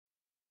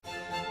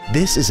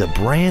This is a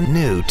brand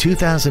new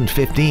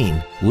 2015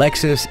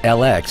 Lexus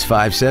LX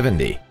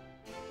 570.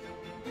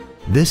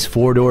 This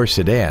four-door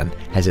sedan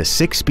has a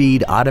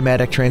 6-speed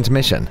automatic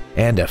transmission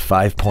and a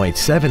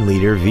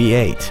 5.7-liter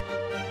V8.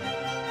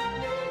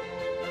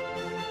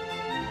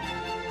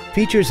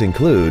 Features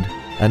include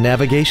a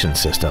navigation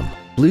system,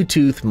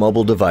 Bluetooth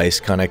mobile device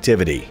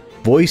connectivity,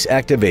 voice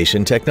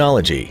activation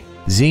technology,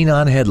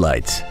 xenon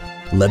headlights,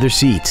 leather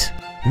seats,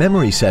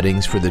 memory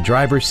settings for the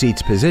driver's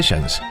seat's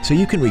positions so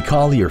you can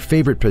recall your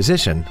favorite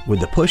position with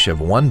the push of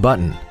one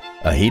button,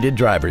 a heated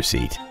driver's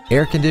seat,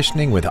 air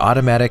conditioning with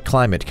automatic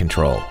climate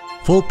control,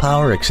 full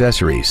power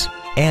accessories,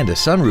 and a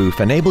sunroof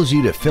enables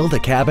you to fill the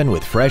cabin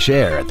with fresh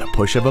air at the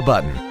push of a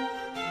button.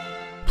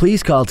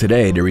 Please call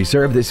today to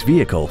reserve this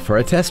vehicle for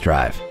a test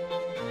drive.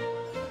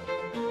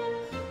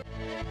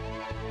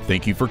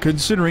 Thank you for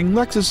considering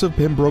Lexus of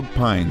Pembroke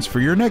Pines for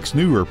your next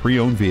new or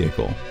pre-owned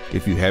vehicle.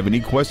 If you have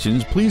any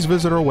questions, please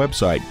visit our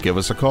website, give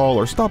us a call,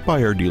 or stop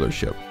by our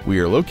dealership. We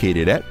are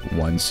located at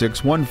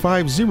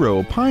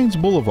 16150 Pines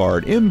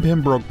Boulevard in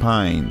Pembroke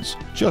Pines,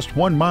 just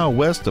 1 mile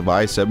west of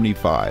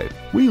I-75.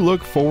 We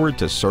look forward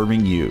to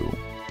serving you.